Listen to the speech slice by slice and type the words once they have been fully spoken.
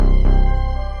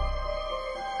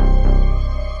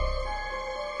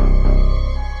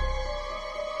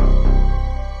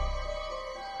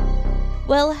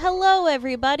Well, hello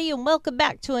everybody, and welcome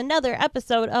back to another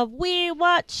episode of We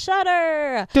Watch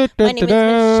Shudder. My name is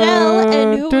Michelle,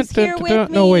 and who's here with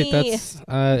me? No, wait, that's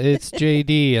it's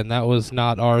JD, and that was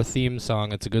not our theme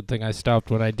song. It's a good thing I stopped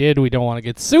when I did. We don't want to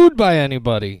get sued by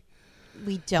anybody.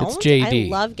 We don't? It's JD. I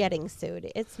love getting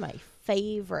sued. It's my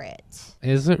favorite.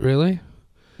 Is it really?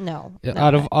 No.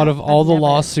 Out of all the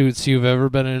lawsuits you've ever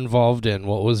been involved in,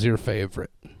 what was your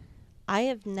favorite? I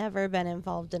have never been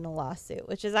involved in a lawsuit,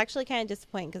 which is actually kind of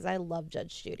disappointing because I love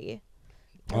Judge Judy.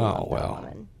 Oh, well.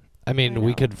 I mean,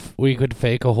 we could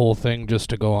fake a whole thing just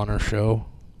to go on our show.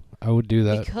 I would do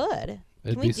that. We could.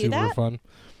 It'd be super fun.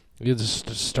 You could just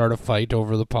start a fight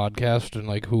over the podcast and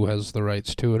like who has the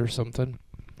rights to it or something.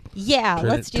 Yeah,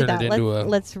 let's do that.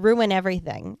 Let's ruin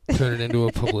everything. Turn it into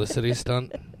a publicity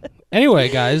stunt. Anyway,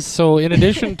 guys, so in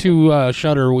addition to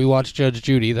Shudder, we watch Judge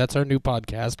Judy. That's our new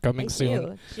podcast coming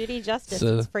soon. Judy Justice.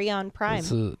 It's free on Prime.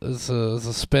 It's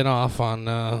a spin-off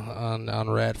on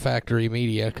Rat Factory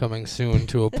Media coming soon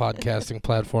to a podcasting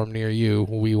platform near you.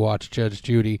 We watch Judge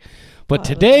Judy. But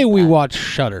today we watch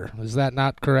Shudder. Is that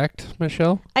not correct,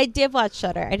 Michelle? I did watch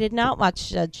Shudder. I did not watch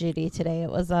Judge Judy today. It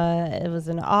was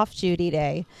an off Judy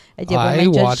day. I did wear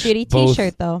my Judge Judy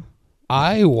t-shirt though.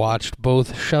 I watched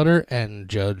both Shudder and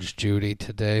Judge Judy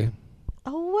today.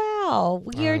 Oh, wow.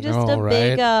 We are just a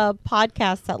big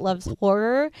podcast that loves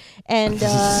horror and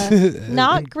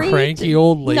not great, cranky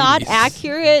old ladies. Not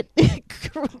accurate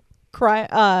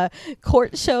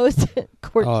court shows,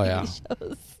 TV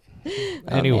shows.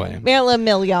 Anyway, Marilyn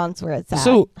Million's where it's at.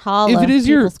 So, if it is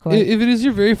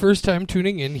your very first time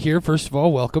tuning in here, first of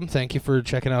all, welcome. Thank you for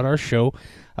checking out our show.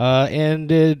 And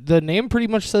the name pretty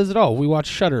much says it all. We watch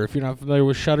Shudder. If you're not familiar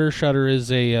with Shudder, Shudder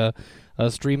is a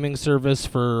streaming service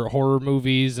for horror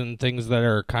movies and things that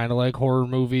are kind of like horror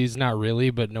movies. Not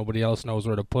really, but nobody else knows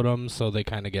where to put them, so they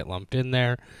kind of get lumped in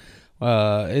there.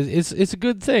 It's a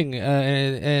good thing,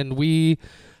 and we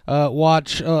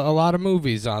watch a lot of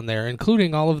movies on there,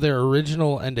 including all of their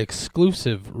original and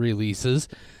exclusive releases.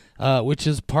 Which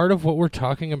is part of what we're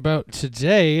talking about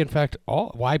today. In fact,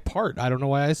 why part? I don't know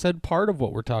why I said part of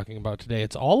what we're talking about today.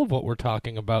 It's all of what we're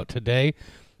talking about today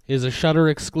is a Shudder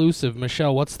exclusive.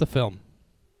 Michelle, what's the film?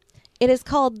 It is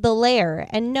called The Lair,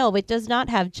 and no, it does not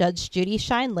have Judge Judy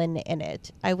Shineland in it.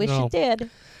 I wish it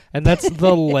did. And that's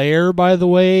The Lair, by the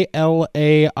way,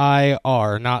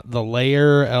 L-A-I-R, not The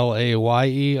Lair,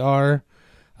 L-A-Y-E-R.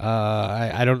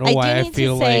 I don't know why I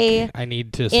feel like I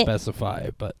need to specify,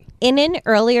 but... In an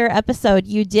earlier episode,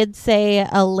 you did say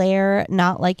a lair,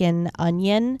 not like an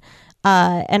onion,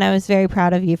 and I was very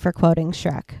proud of you for quoting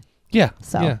Shrek. Yeah,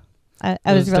 so yeah.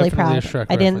 I was really proud. I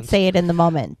didn't reference. say it in the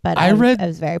moment, but I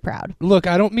was very proud. Look,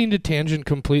 I don't mean to tangent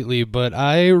completely, but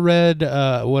I read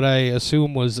what I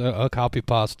assume was a copy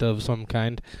pasta of some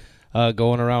kind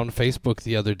going around Facebook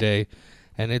the other day,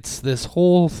 and it's this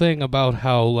whole thing about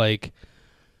how, like,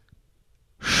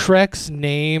 Shrek's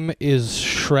name is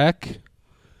Shrek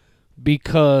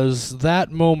because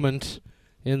that moment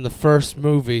in the first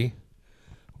movie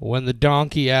when the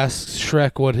donkey asks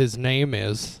Shrek what his name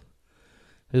is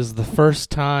the first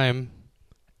time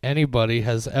anybody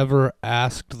has ever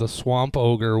asked the swamp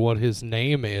ogre what his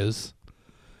name is,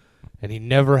 and he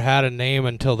never had a name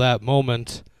until that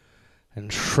moment, and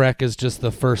Shrek is just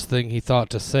the first thing he thought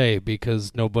to say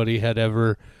because nobody had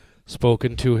ever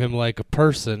spoken to him like a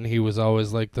person. He was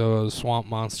always like the swamp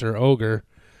monster ogre,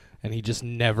 and he just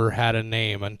never had a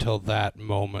name until that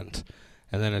moment.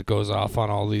 And then it goes off on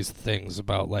all these things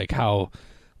about like how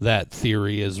that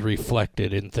theory is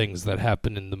reflected in things that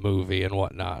happen in the movie and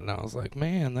whatnot. And I was like,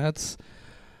 man, that's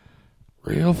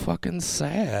real fucking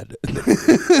sad. This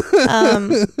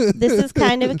is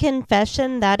kind of a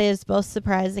confession that is both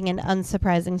surprising and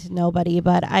unsurprising to nobody,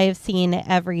 but I have seen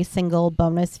every single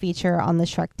bonus feature on the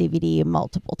Shrek DVD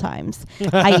multiple times.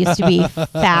 I used to be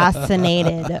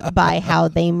fascinated by how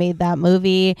they made that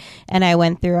movie, and I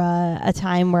went through a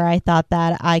time where I thought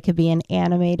that I could be an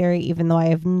animator, even though I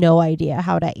have no idea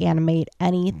how to animate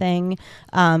anything.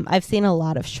 I've seen a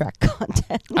lot of Shrek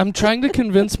content. I'm trying to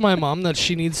convince my mom that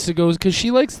she needs to go, because she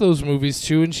likes those movies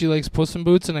too, and she likes Puss in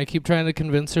Boots, and I keep trying to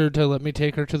convince her to let me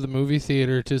take her to the movie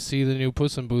theater to see the new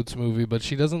Puss in Boots movie, but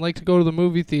she doesn't like to go to the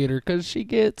movie theater because she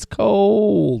gets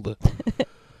cold.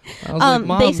 I was like,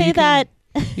 Mom, they say that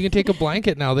you can take a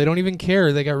blanket now. They don't even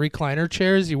care. They got recliner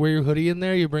chairs. You wear your hoodie in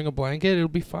there. You bring a blanket. It'll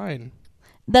be fine.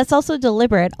 That's also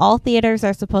deliberate. All theaters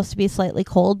are supposed to be slightly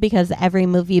cold because every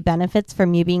movie benefits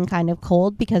from you being kind of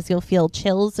cold, because you'll feel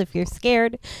chills if you're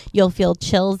scared. You'll feel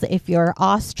chills if you're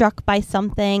awestruck by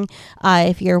something.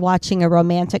 If you're watching a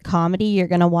romantic comedy, you're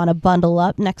going to want to bundle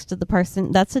up next to the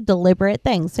person. That's a deliberate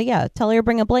thing. So yeah, tell her to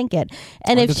bring a blanket.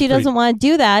 And if she doesn't want to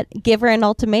do that, give her an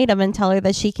ultimatum and tell her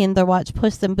that she can either watch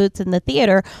Puss in Boots in the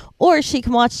theater, or she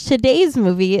can watch today's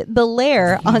movie, The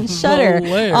Lair, on Shudder,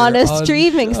 on a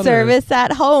streaming service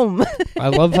at home. I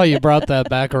love how you brought that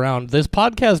back around. This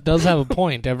podcast does have a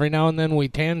point. Every now and then we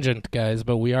tangent, guys,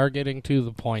 but we are getting to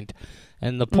the point.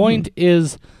 And the point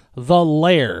is The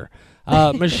Lair.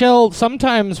 Michelle,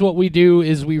 sometimes what we do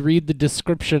is we read the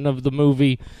description of the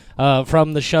movie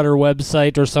from the Shudder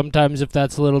website, or sometimes if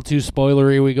that's a little too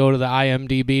spoilery, we go to the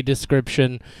IMDb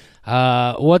description.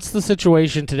 What's the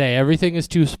situation today? Everything is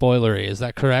too spoilery. Is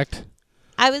that correct?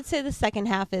 I would say the second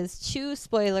half is too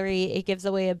spoilery. It gives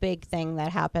away a big thing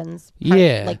that happens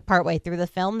partway through the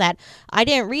film that I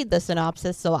didn't read the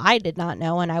synopsis, so I did not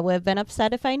know, and I would have been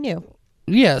upset if I knew.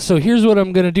 Yeah, so here's what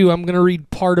I'm going to do. I'm going to read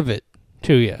part of it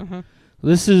to you.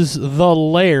 This is The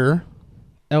Lair,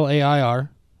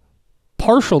 Lair,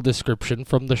 partial description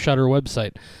from the Shudder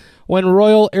website. When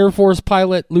Royal Air Force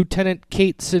pilot Lieutenant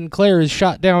Kate Sinclair is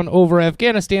shot down over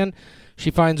Afghanistan, she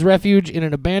finds refuge in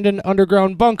an abandoned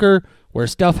underground bunker where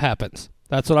stuff happens.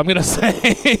 That's what I'm gonna say.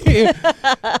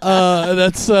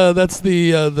 That's all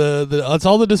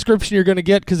the description you're gonna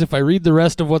get, because if I read the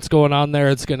rest of what's going on there,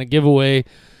 it's gonna give away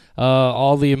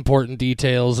all the important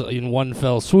details in one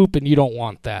fell swoop, and you don't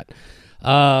want that.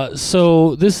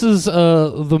 So this is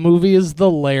the movie is The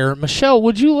Lair. Michelle,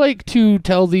 would you like to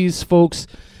tell these folks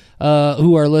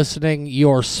who are listening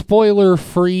your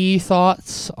spoiler-free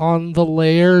thoughts on The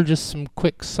Lair? Just some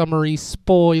quick summary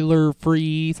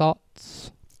spoiler-free thoughts.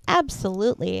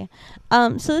 Absolutely.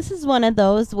 So this is one of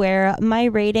those where my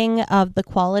rating of the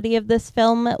quality of this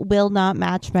film will not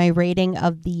match my rating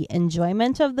of the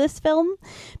enjoyment of this film,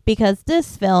 because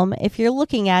this film, if you're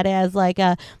looking at it as like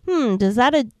a, does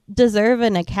that deserve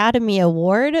an Academy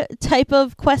Award type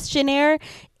of questionnaire,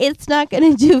 it's not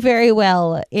going to do very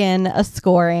well in a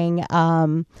scoring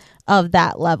of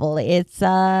that level. It's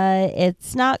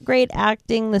not great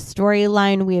acting. The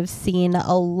storyline, we have seen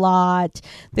a lot.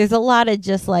 There's a lot of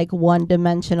just like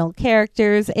one-dimensional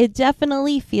characters. It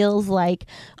definitely feels like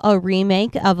a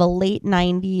remake of a late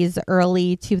 90s,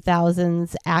 early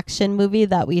 2000s action movie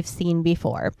that we've seen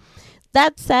before.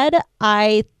 That said,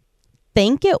 I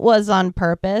think it was on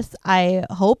purpose. I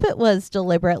hope it was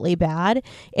deliberately bad.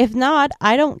 If not,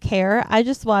 I don't care. I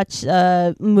just watched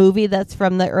a movie that's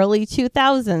from the early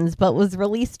 2000s but was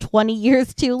released 20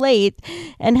 years too late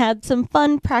and had some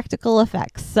fun practical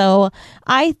effects. So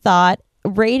I thought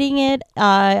rating it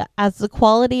as the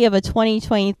quality of a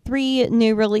 2023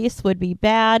 new release would be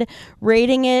bad.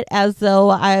 Rating it as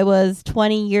though I was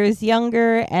 20 years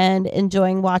younger and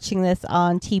enjoying watching this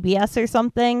on TBS or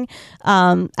something.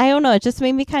 I don't know. It just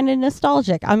made me kind of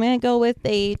nostalgic. I'm going to go with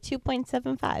a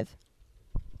 2.75.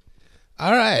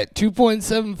 All right.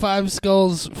 2.75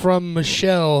 skulls from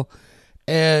Michelle.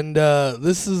 And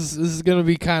this is going to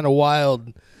be kind of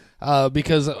wild.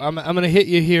 Because I'm going to hit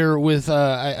you here with,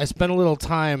 I spent a little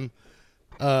time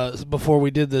before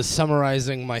we did this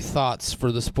summarizing my thoughts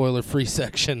for the spoiler-free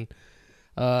section,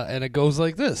 and it goes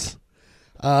like this.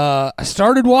 I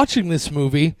started watching this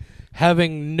movie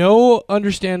having no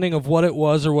understanding of what it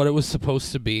was or what it was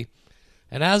supposed to be,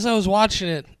 and as I was watching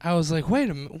it, I was like, wait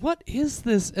a minute, what is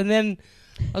this? And then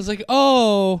I was like,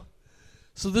 oh,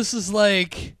 so this is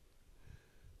like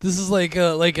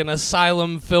an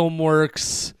Asylum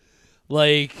Filmworks,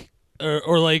 like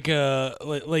literally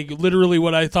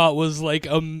what I thought was like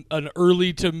an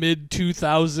early to mid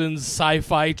 2000s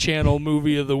Sci-Fi Channel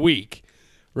movie of the week,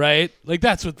 right? Like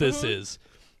that's what this is,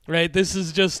 right? This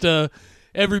is just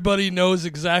everybody knows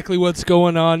exactly what's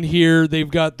going on here. They've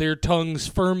got their tongues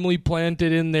firmly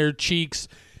planted in their cheeks.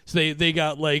 So they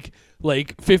got like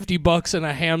 $50 and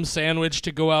a ham sandwich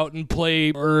to go out and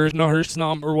play or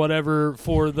whatever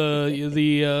for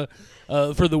the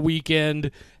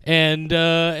weekend. And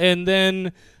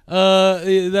then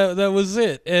that was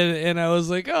it, and I was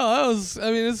like,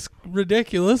 it's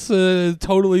ridiculous,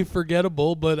 totally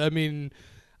forgettable, but I mean,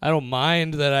 I don't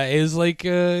mind that. It's like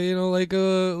like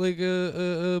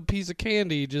a piece of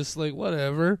candy, just like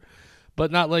whatever,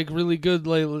 but not like really good,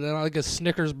 not like a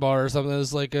Snickers bar or something.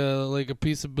 It's like a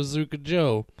piece of Bazooka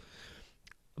Joe.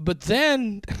 But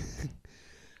then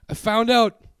I found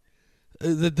out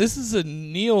that this is a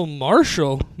Neil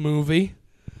Marshall movie.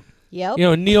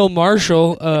 Yep. Neil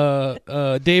Marshall,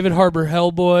 David Harbour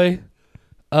Hellboy,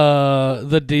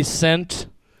 The Descent,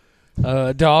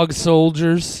 Dog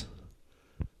Soldiers,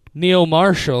 Neil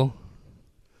Marshall.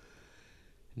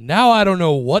 Now I don't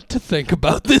know what to think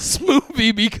about this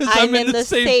movie because I'm in the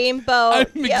same boat.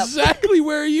 I'm exactly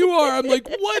where you are. I'm like,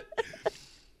 what?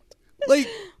 Like,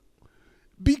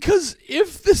 because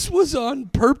if this was on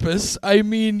purpose, I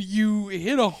mean, you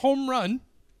hit a home run.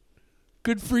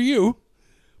 Good for you.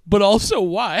 But also,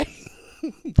 why?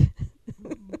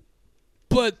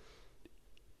 But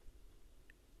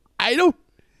I don't...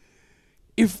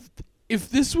 If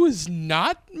this was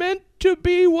not meant to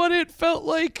be what it felt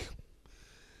like,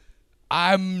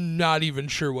 I'm not even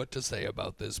sure what to say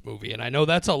about this movie. And I know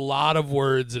that's a lot of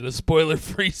words in a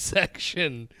spoiler-free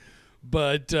section.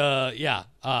 But,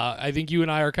 I think you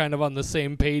and I are kind of on the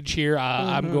same page here.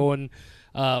 I'm going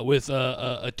with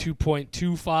a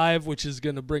 2.25, which is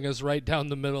going to bring us right down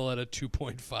the middle at a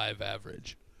 2.5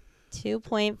 average.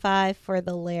 2.5 for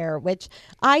the Lair, which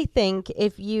I think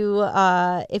if your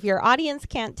audience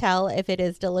can't tell if it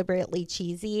is deliberately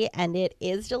cheesy, and it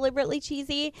is deliberately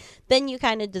cheesy, then you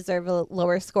kind of deserve a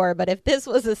lower score. But if this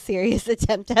was a serious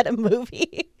attempt at a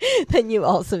movie, then you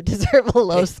also deserve a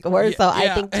low score.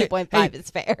 I think 2.5 is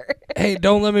fair. Hey,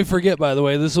 don't let me forget, by the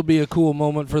way, this will be a cool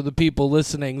moment for the people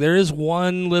listening. There is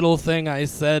one little thing I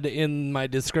said in my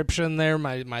description there,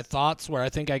 my thoughts, where I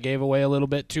think I gave away a little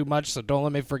bit too much, so don't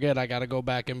let me forget. I got to go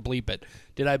back and bleep it.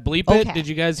 Did I bleep it? Did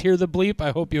you guys hear the bleep?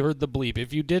 I hope you heard the bleep.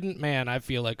 If you didn't, man, I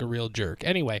feel like a real jerk.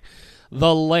 Anyway,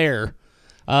 The Lair.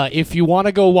 If you want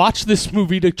to go watch this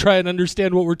movie to try and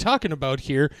understand what we're talking about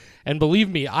here, and believe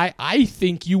me, I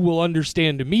think you will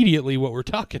understand immediately what we're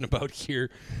talking about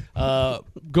here.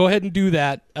 Go ahead and do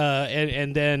that,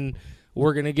 and then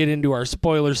we're going to get into our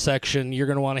spoiler section. You're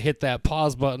going to want to hit that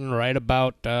pause button right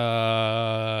about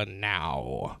now.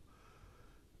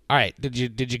 All right, did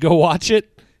you go watch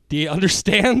it? Do you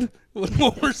understand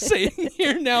what we're saying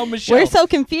here now, Michelle? We're so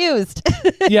confused.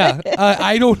 Yeah,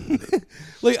 I don't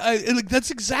like.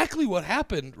 That's exactly what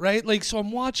happened, right? Like, so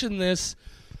I'm watching this,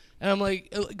 and I'm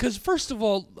like, because first of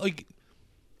all, like,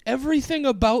 everything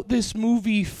about this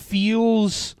movie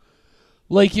feels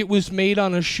like it was made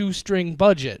on a shoestring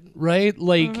budget, right?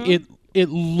 Like it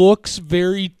looks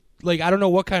very like, I don't know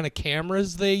what kind of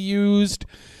cameras they used.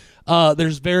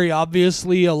 There's very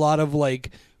obviously a lot of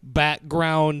like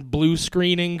background blue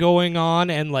screening going on,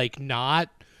 and like not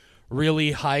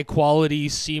really high quality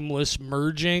seamless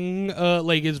merging.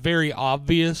 Like, it's very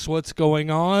obvious what's going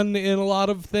on in a lot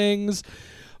of things.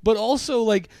 But also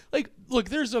like look,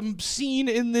 there's a scene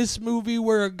in this movie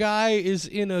where a guy is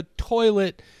in a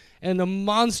toilet and a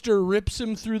monster rips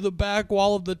him through the back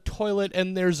wall of the toilet,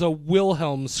 and there's a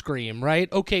Wilhelm scream,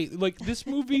 right? Okay, like, this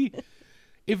movie,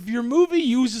 if your movie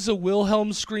uses a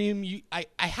Wilhelm scream, I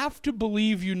have to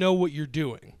believe you know what you're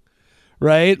doing,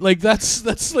 right? Like,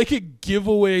 that's like a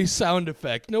giveaway sound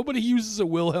effect. Nobody uses a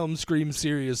Wilhelm scream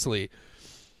seriously.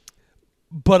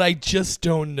 But I just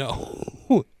don't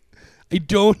know. I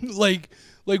don't, like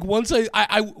once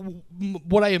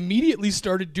what I immediately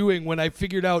started doing when I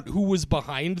figured out who was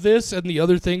behind this and the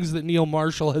other things that Neil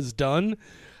Marshall has done,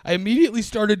 I immediately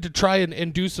started to try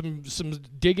and do some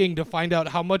digging to find out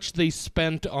how much they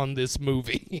spent on this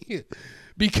movie.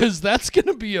 Because that's going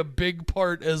to be a big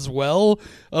part as well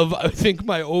of, I think,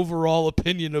 my overall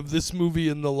opinion of this movie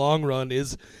in the long run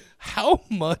is, how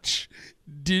much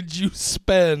did you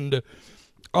spend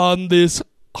on this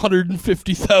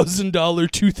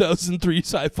 $150,000 2003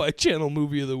 Sci-Fi Channel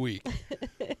movie of the week?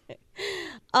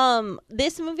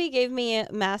 This movie gave me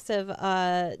massive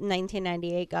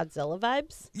 1998 Godzilla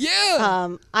vibes.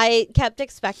 Yeah. I kept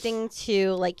expecting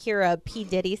to like hear a P.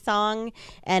 Diddy song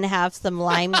and have some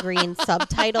lime green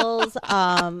subtitles.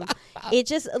 It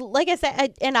just, like I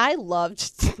said, I loved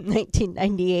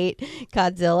 1998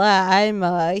 Godzilla. I'm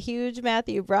a huge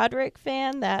Matthew Broderick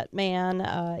fan. That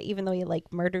man, even though he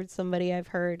like murdered somebody, I've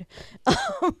heard.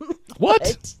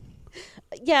 What?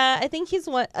 Yeah, I think he's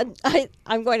one.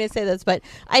 I'm going to say this, but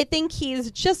I think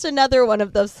he's just another one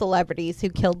of those celebrities who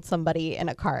killed somebody in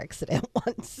a car accident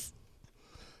once.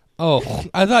 Oh,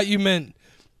 I thought you meant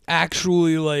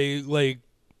actually like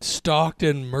stalked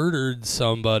and murdered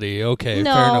somebody. Okay,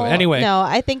 no, fair enough. Anyway, no,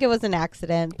 I think it was an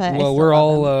accident. But well, we're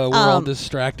all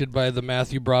distracted by the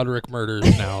Matthew Broderick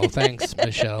murders now. Thanks,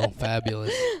 Michelle.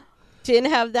 Fabulous.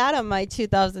 Didn't have that on my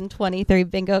 2023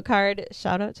 bingo card.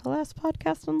 Shout out to last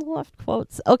podcast on the left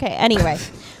quotes. Okay, anyway.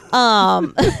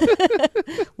 Love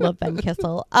Ben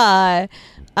Kissel.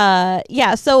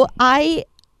 Yeah, so I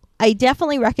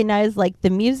definitely recognize like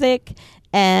the music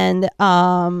and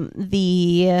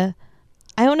the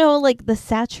I don't know, like the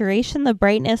saturation, the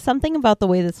brightness, something about the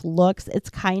way this looks. It's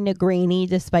kind of grainy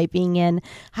despite being in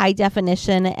high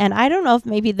definition. And I don't know if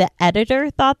maybe the editor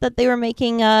thought that they were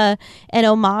making an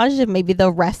homage, and maybe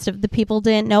the rest of the people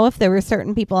didn't know. If there were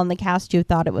certain people on the cast who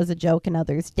thought it was a joke and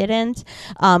others didn't.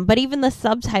 But even the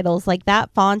subtitles, like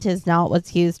that font is not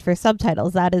what's used for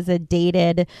subtitles. That is a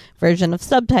dated version of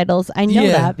subtitles. I know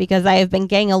that because I have been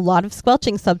getting a lot of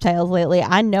squelching subtitles lately.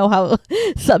 I know how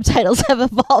subtitles have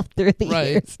evolved through the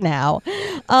years now.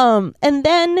 And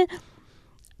then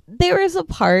there is a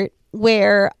part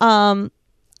where I'm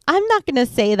not going to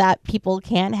say that people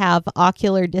can't have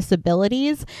ocular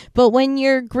disabilities, but when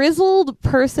your grizzled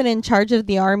person in charge of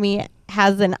the army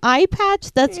has an eye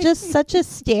patch, that's just such a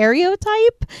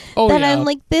stereotype that I'm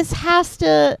like, this has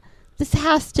to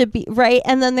be right.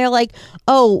 And then they're like,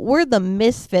 oh, we're the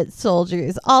misfit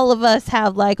soldiers. All of us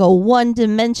have like a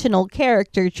one-dimensional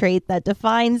character trait that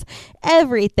defines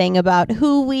everything about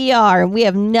who we are, and we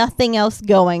have nothing else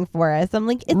going for us. I'm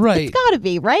like, it's got to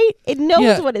be right. It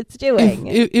knows what it's doing.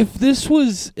 If this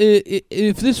was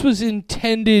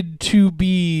intended to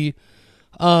be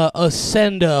a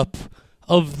send up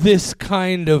of this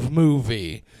kind of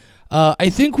movie, I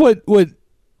think what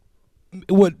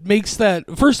makes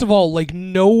that, first of all, like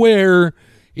nowhere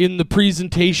in the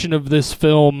presentation of this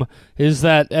film is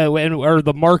that, or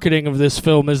the marketing of this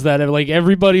film is that, like,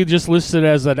 everybody just listed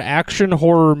as an action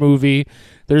horror movie.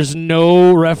 There's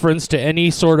no reference to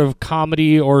any sort of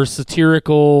comedy or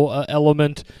satirical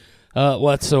element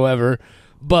whatsoever.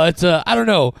 But I don't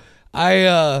know.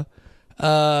 I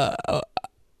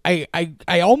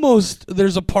almost,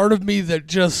 there's a part of me that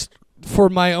just, for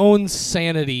my own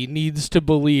sanity, needs to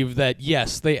believe that,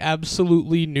 yes, they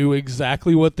absolutely knew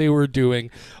exactly what they were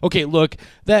doing. Okay, look,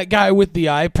 that guy with the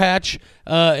eye patch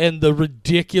and the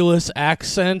ridiculous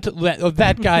accent,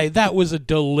 that guy, that was a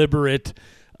deliberate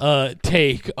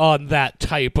take on that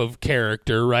type of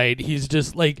character, right? He's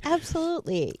just like...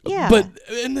 Absolutely, yeah. But,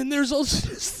 and then there's also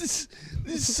just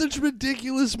these such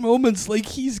ridiculous moments, like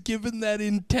he's given that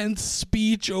intense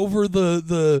speech over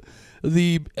the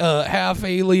half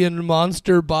alien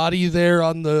monster body there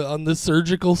on the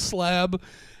surgical slab,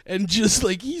 and just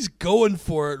like he's going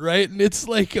for it, right? And it's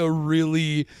like a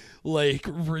really like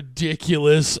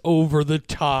ridiculous, over the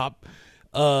top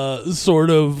sort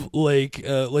of like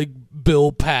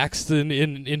Bill Paxton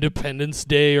in Independence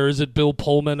Day, or is it Bill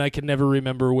Pullman? I can never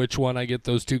remember which one. I get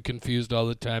those two confused all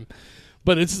the time.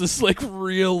 But it's this like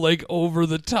real like over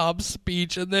the top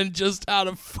speech, and then just out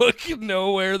of fucking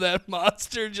nowhere, that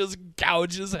monster just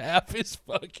gouges half his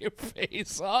fucking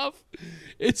face off.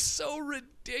 It's so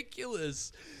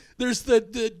ridiculous. There's the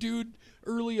dude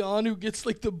early on who gets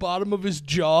like the bottom of his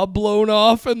jaw blown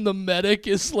off, and the medic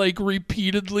is like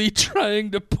repeatedly trying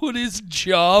to put his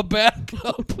jaw back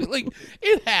up. Like,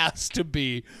 it has to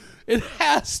be. It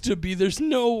has to be. There's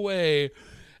no way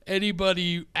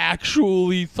anybody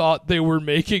actually thought they were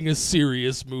making a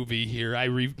serious movie here.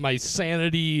 My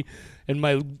sanity and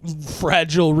my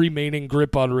fragile remaining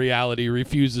grip on reality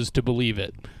refuses to believe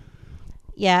it.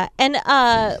 Yeah, and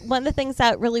one of the things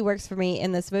that really works for me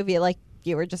in this movie, like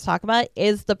you were just talking about,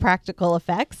 is the practical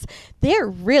effects. They're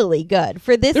really good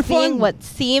for this being what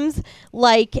seems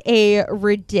like a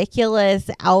ridiculous,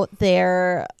 out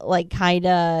there, like kind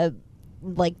of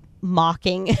like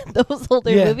mocking those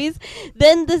older movies.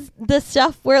 Then the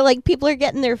stuff where like people are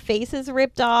getting their faces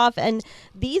ripped off, and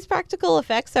these practical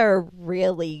effects are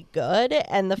really good.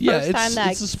 And the first time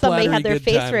that somebody had their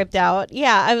face ripped out,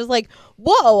 I was like,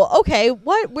 whoa, okay,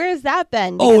 where's that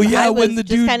been? Because when the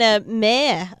dude kind of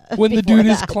meh. When the dude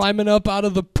is climbing up out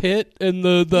of the pit, and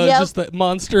the just that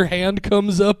monster hand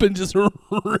comes up and just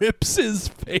rips his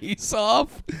face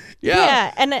off.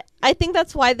 Yeah, and I think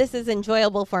that's why this is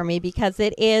enjoyable for me, because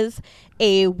it is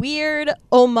a weird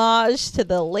homage to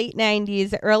the late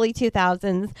 90s, early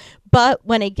 2000s. But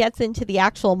when it gets into the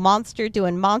actual monster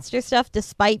doing monster stuff,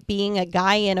 despite being a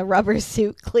guy in a rubber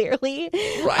suit, clearly,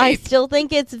 I still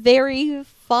think it's very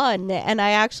fun. And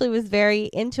I actually was very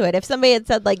into it. If somebody had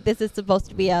said, like, this is supposed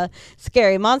to be a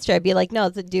scary monster, I'd be like, no,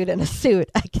 it's a dude in a suit.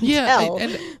 I can tell.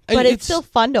 But it's still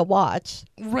fun to watch.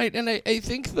 Right. And I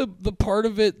think the part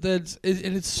of it and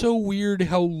it's so weird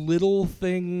how little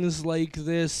things like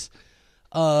this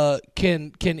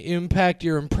can impact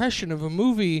your impression of a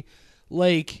movie.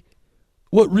 Like,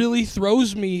 what really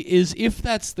throws me is, if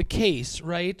that's the case,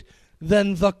 right,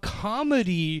 then the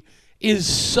comedy is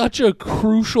such a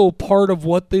crucial part of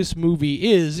what this movie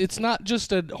is. It's not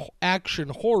just an action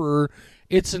horror,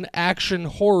 it's an action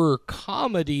horror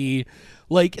comedy.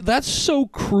 Like, that's so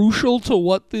crucial to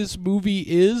what this movie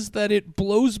is that it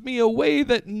blows me away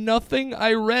that nothing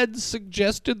I read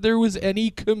suggested there was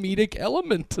any comedic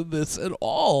element to this at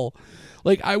all.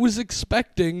 Like, I was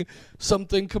expecting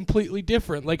something completely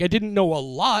different. Like, I didn't know a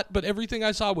lot, but everything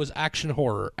I saw was action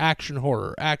horror, action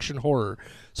horror, action horror.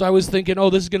 So I was thinking, oh,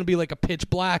 this is going to be like a Pitch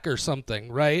Black or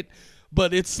something, right?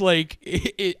 But it's like,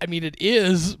 I mean, it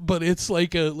is, but it's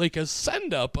like a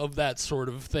send-up of that sort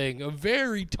of thing, a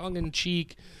very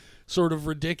tongue-in-cheek, sort of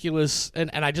ridiculous,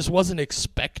 and I just wasn't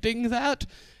expecting that.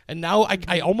 And now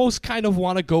I almost kind of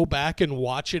want to go back and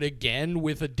watch it again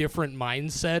with a different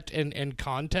mindset and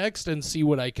context and see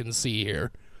what I can see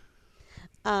here.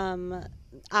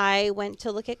 I went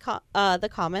to look at the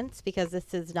comments because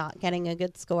this is not getting a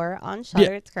good score on Shudder.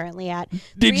 Yeah. It's currently at.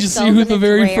 Did you see who the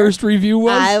very first review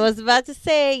was? I was about to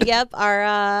say, yep,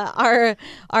 our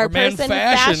person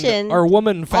fashioned, our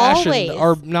woman fashioned, always.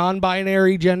 Our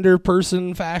non-binary gender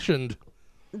person fashioned.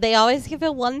 They always give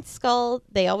it one skull.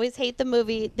 They always hate the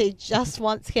movie. They just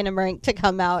want Skinamarink to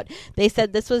come out. They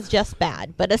said this was just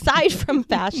bad. But aside from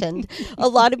fashioned, a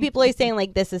lot of people are saying,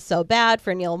 like, this is so bad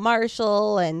for Neil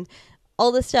Marshall and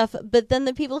all this stuff. But then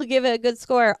the people who give it a good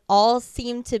score all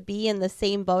seem to be in the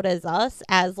same boat as us,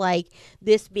 as, like,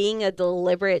 this being a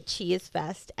deliberate cheese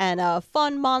fest and a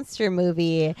fun monster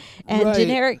movie and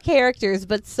generic characters,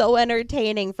 but so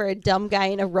entertaining for a dumb guy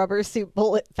in a rubber suit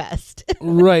bullet fest.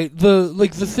 Right. The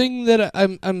thing that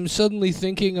I'm suddenly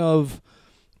thinking of,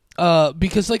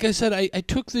 because like I said, I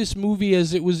took this movie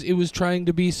as it was trying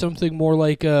to be something more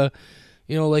like a,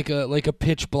 you know, like a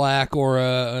Pitch Black or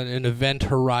an Event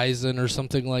Horizon or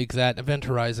something like that. Event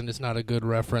Horizon is not a good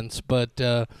reference, but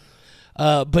no.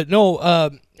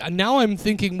 Now I'm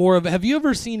thinking more of. Have you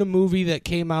ever seen a movie that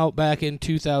came out back in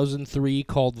 2003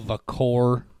 called The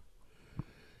Core?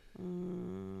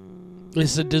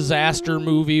 It's a disaster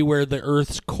movie where the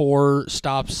Earth's core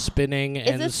stops spinning,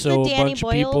 and so a bunch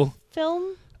of people.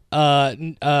 Film?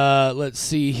 Let's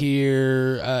see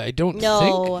here. I don't think.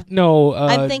 No.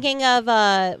 I'm thinking of,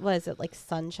 what is it, like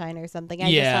Sunshine or something?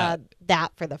 I just saw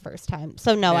that for the first time.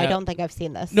 So, no, I don't think I've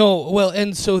seen this. No, well,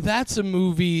 and so that's a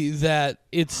movie that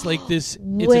it's like this,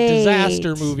 it's a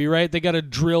disaster movie, right? They got to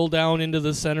drill down into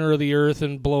the center of the Earth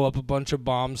and blow up a bunch of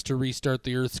bombs to restart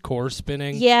the Earth's core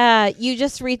spinning. Yeah, you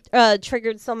just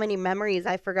triggered so many memories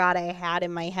I forgot I had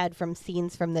in my head from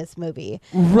scenes from this movie.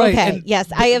 Right. Okay, and, yes,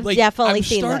 I have definitely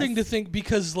seen this. I'm starting to think,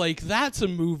 because, like, that's a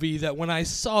movie that when I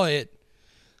saw it,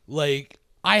 like,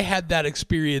 I had that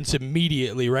experience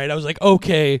immediately, right? I was like,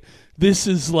 okay, this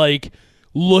is like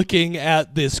looking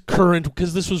at this current,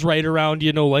 because this was right around,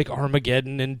 you know, like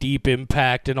Armageddon and Deep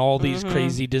Impact and all these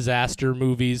crazy disaster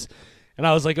movies. And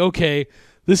I was like, okay,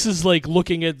 this is like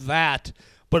looking at that,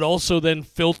 but also then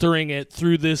filtering it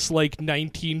through this like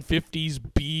 1950s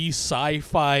B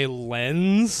sci-fi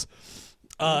lens.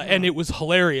 And it was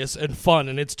hilarious and fun,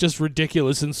 and it's just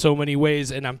ridiculous in so many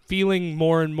ways. And I'm feeling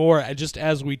more and more, just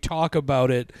as we talk about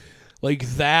it, like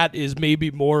that is maybe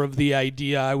more of the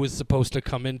idea I was supposed to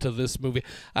come into this movie.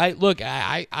 This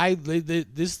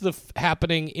is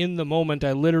happening in the moment.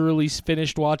 I literally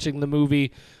finished watching the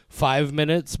movie 5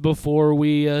 minutes before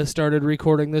we started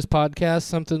recording this podcast,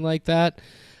 something like that.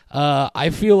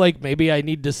 I feel like maybe I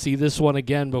need to see this one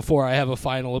again before I have a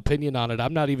final opinion on it.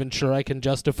 I'm not even sure I can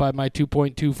justify my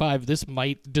 2.25. This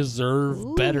might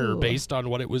deserve better based on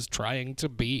what it was trying to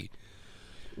be.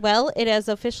 Well, it has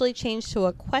officially changed to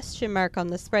a question mark on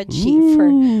the spreadsheet for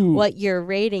what your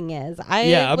rating is.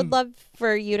 I would love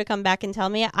for you to come back and tell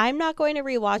me. I'm not going to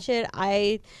rewatch it.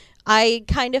 I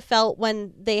kind of felt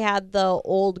when they had the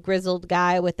old grizzled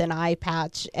guy with an eye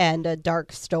patch and a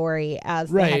dark story as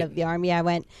the head of the army, I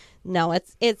went, no,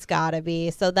 it's gotta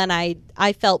be. So then I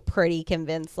felt pretty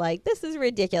convinced, like, this is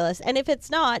ridiculous. And if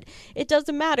it's not, it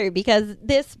doesn't matter, because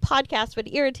this podcast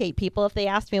would irritate people if they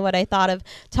asked me what I thought of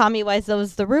Tommy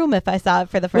Wiseau's The Room if I saw it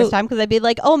for the first time, because I'd be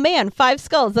like, oh man, 5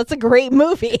 skulls, that's a great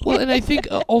movie. Well, and I think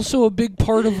also a big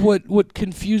part of what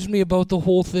confused me about the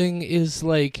whole thing is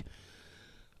like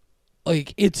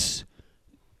it's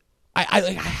I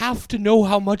have to know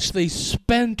how much they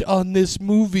spent on this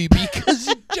movie, because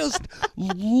it just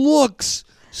looks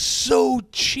so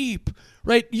cheap,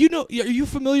 right? You know, are you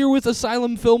familiar with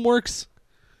Asylum Filmworks?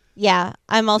 Yeah,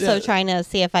 I'm also trying to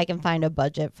see if I can find a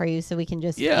budget for you so we can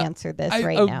just answer this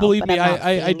now. Believe me,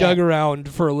 I dug around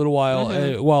for a little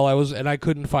while while I was, and I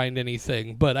couldn't find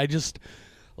anything, but I just...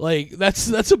 Like,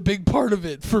 that's a big part of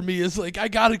it for me, is like, I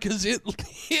got it because it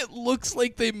looks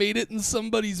like they made it in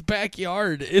somebody's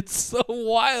backyard. It's so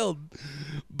wild.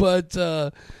 But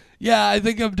Yeah, I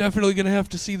think I'm definitely going to have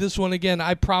to see this one again.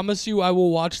 I promise you I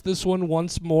will watch this one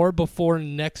once more before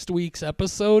next week's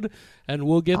episode, and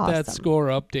we'll get that score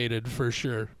updated for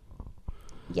sure.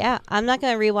 Yeah, I'm not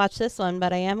going to rewatch this one,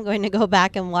 but I am going to go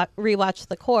back and rewatch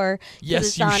The Core.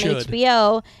 Yes, you should. It's on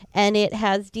HBO, and it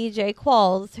has DJ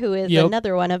Qualls, who is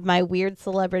another one of my weird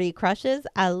celebrity crushes.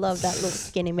 I love that little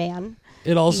skinny man.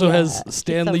 It also has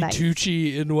Stanley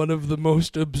Tucci in one of the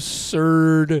most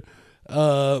absurd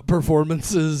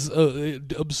performances,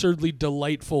 absurdly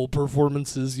delightful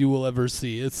performances you will ever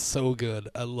see. It's so good.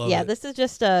 I love it. Yeah, this is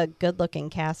just a good-looking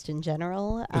cast in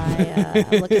general. I'm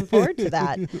looking forward to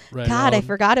that. Right God, on. I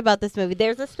forgot about this movie.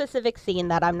 There's a specific scene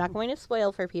that I'm not going to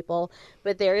spoil for people,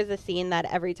 but there is a scene that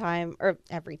every time,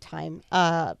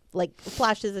 like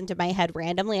flashes into my head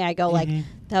randomly. I go like,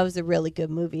 that was a really good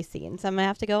movie scene. So I'm going to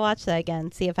have to go watch that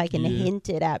again, see if I can hint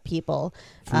it at people.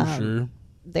 For sure.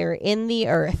 They're in the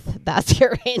earth. That's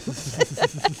your hint.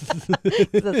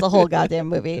 That's the whole goddamn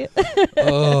movie.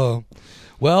 Oh.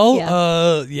 Well,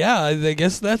 I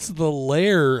guess that's the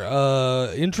Lair.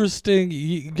 Interesting.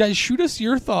 You guys, shoot us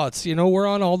your thoughts. You know, we're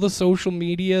on all the social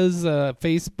medias,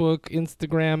 Facebook,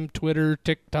 Instagram, Twitter,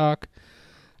 TikTok,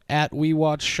 at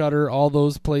WeWatchShudder, all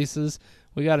those places.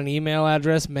 We got an email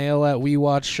address,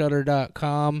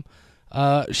 mail@wewatchshudder.com.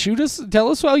 Shoot us. Tell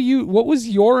us what was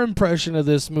your impression of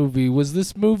this movie? Was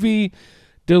this movie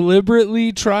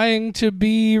deliberately trying to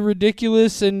be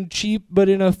ridiculous and cheap, but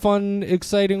in a fun,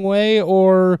 exciting way,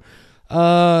 or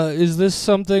is this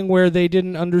something where they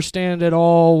didn't understand at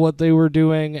all what they were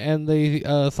doing and they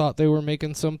thought they were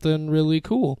making something really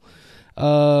cool?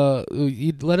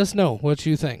 Let us know what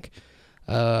you think.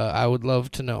 I would love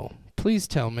to know. Please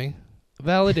tell me.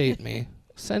 Validate me.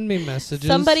 Send me messages.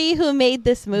 Somebody who made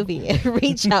this movie,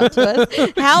 reach out to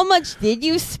us. How much did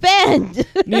you spend?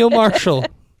 Neil Marshall,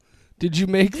 did you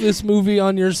make this movie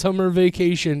on your summer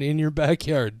vacation in your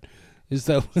backyard? Is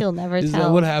that He'll never is tell. That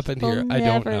what happened here? He'll I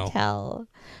don't never know. Tell.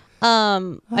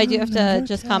 I do have to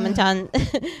just comment on.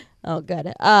 Oh,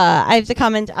 good. I have to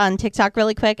comment on TikTok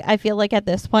really quick. I feel like at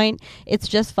this point, it's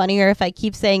just funnier if I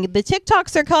keep saying the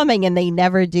TikToks are coming and they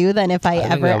never do than if I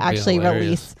ever actually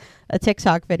release a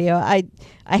TikTok video. I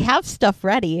have stuff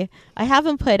ready. I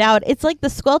haven't put out. It's like the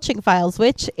squelching files,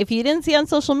 which, if you didn't see on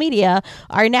social media,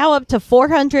 are now up to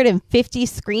 450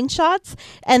 screenshots,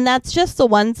 and that's just the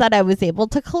ones that I was able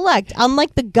to collect.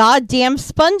 Unlike the goddamn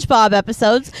SpongeBob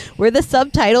episodes where the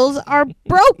subtitles are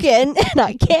broken and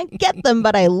I can't get them,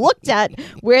 but I looked at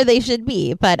where they should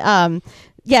be. But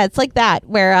yeah, it's like that,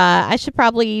 where I should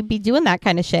probably be doing that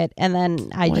kind of shit, and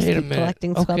then I just keep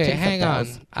collecting squelching Okay, hang on.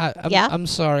 I'm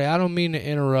sorry. I don't mean to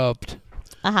interrupt.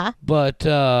 But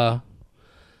I'm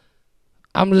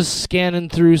just scanning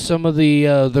through some of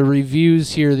the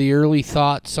reviews here, the early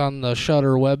thoughts on the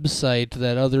Shudder website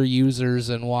that other users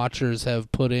and watchers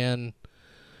have put in.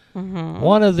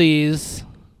 One of these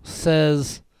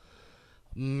says,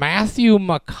 Matthew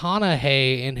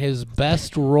McConaughey in his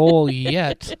best role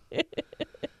yet.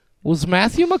 Was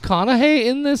Matthew McConaughey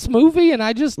in this movie and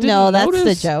I just didn't notice? No,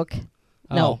 that's the joke.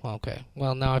 No. Oh, okay.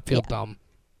 Well, now I feel dumb.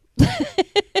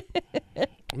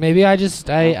 Maybe I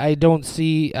don't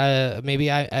see,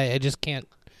 maybe I just can't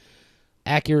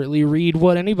accurately read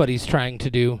what anybody's trying to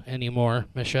do anymore,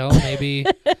 Michelle. Maybe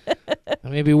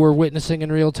maybe we're witnessing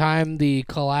in real time the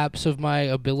collapse of my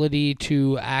ability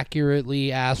to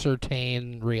accurately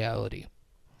ascertain reality.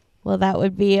 Well, that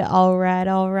would be all right.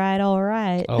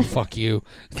 Oh, fuck you.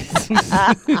 Good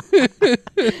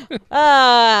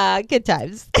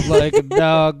times. Like a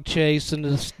dog chasing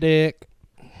a stick.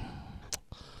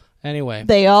 Anyway.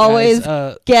 They always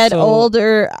get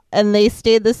older and they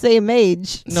stay the same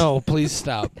age. No, please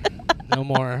stop. No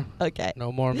more. Okay.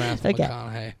 No more Matthew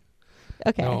McConaughey.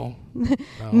 Okay. No.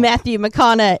 Matthew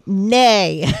McConaughey,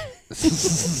 nay.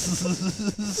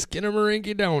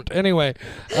 Skinnamarink don't. Anyway.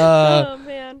 Oh,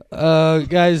 man.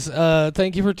 Guys,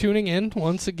 thank you for tuning in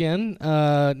once again.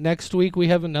 Next week we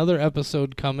have another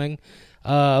episode coming.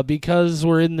 Because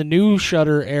we're in the new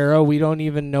Shudder era, we don't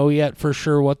even know yet for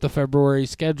sure what the February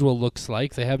schedule looks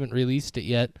like. They haven't released it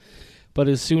yet. But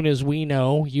as soon as we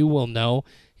know, you will know.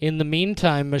 In the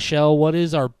meantime, Michelle, what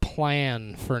is our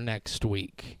plan for next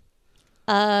week?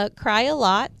 Cry a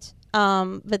lot,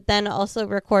 but then also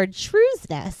record Shrew's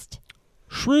Nest.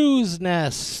 Shrew's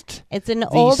Nest. It's an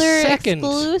older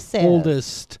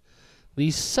exclusive.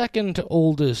 The second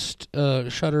oldest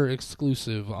Shudder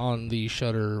exclusive on the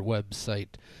Shudder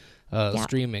website,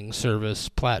 streaming service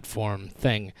platform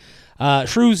thing.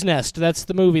 Shrew's Nest, that's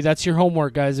the movie. That's your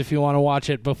homework, guys, if you want to watch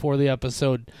it before the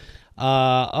episode.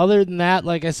 Other than that,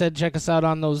 like I said, check us out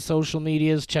on those social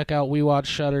medias. Check out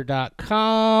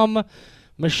WeWatchShudder.com.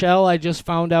 Michelle, I just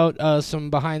found out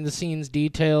some behind-the-scenes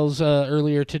details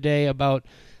earlier today about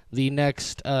the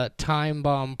next Time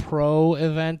Bomb Pro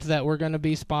event that we're going to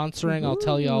be sponsoring. I'll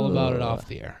tell you all about it off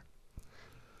the air.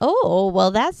 Oh, well,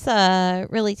 that's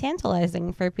really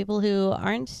tantalizing for people who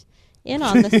aren't in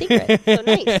on the secret. So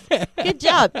nice. Good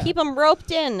job. Keep them roped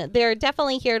in. They're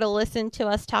definitely here to listen to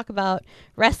us talk about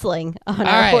wrestling on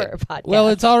our horror podcast. Well,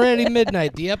 it's already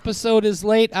midnight. The episode is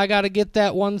late. I got to get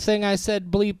that one thing I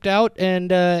said bleeped out, and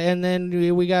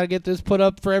then we got to get this put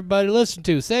up for everybody to listen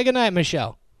to. Say goodnight,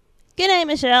 Michelle. Good night,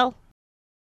 Michelle.